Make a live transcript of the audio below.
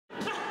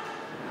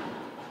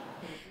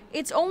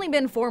It's only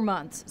been 4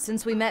 months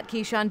since we met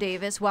Keyshawn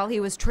Davis while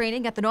he was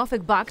training at the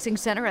Norfolk Boxing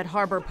Center at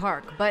Harbor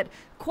Park, but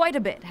quite a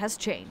bit has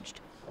changed.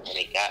 And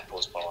it got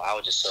postponed. I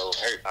was just so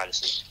hurt,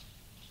 honestly,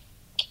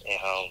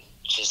 and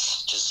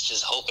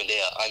just hoping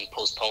they'll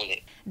unpostpone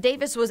it.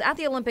 Davis was at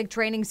the Olympic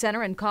Training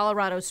Center in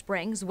Colorado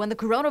Springs when the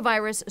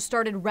coronavirus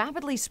started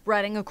rapidly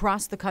spreading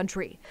across the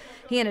country.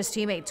 He and his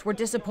teammates were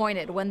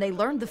disappointed when they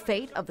learned the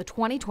fate of the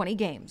 2020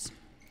 Games.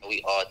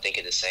 We all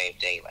thinking the same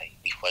thing, like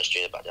we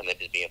frustrated about the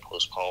Olympics being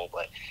postponed,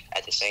 but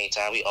at the same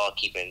time, we all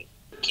keeping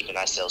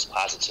ourselves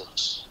positive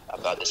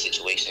about the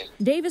situation.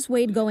 Davis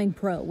weighed going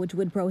pro, which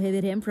would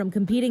prohibit him from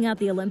competing at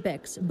the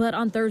Olympics. But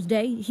on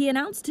Thursday, he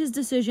announced his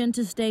decision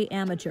to stay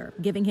amateur,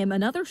 giving him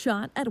another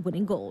shot at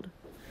winning gold.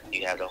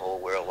 You have the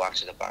whole world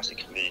watching, the boxing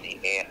community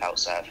and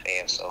outside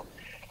fans, so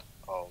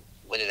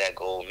winning that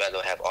gold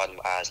medal, have all them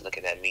eyes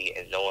looking at me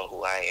and knowing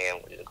who I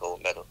am winning the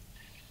gold medal.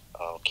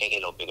 Can't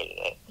get no bigger than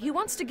that. He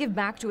wants to give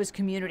back to his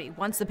community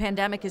once the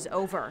pandemic is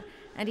over,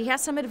 and he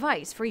has some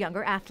advice for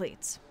younger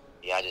athletes.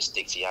 Y'all just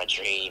stick to your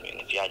dream, and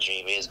if your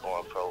dream is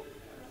going pro,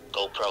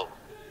 go pro.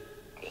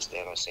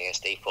 Understand what I'm saying?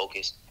 Stay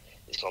focused.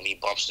 It's going to be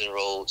bumps in the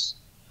roads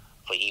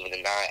for even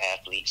the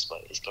non-athletes,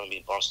 but it's going to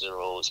be bumps in the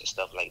roads and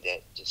stuff like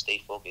that. Just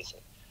stay focused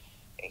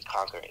and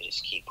conquer and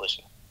just keep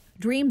pushing.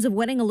 Dreams of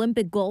winning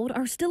Olympic gold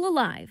are still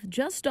alive,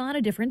 just on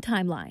a different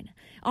timeline.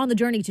 On the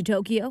journey to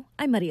Tokyo,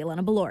 I'm Maria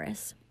Elena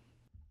Baloris.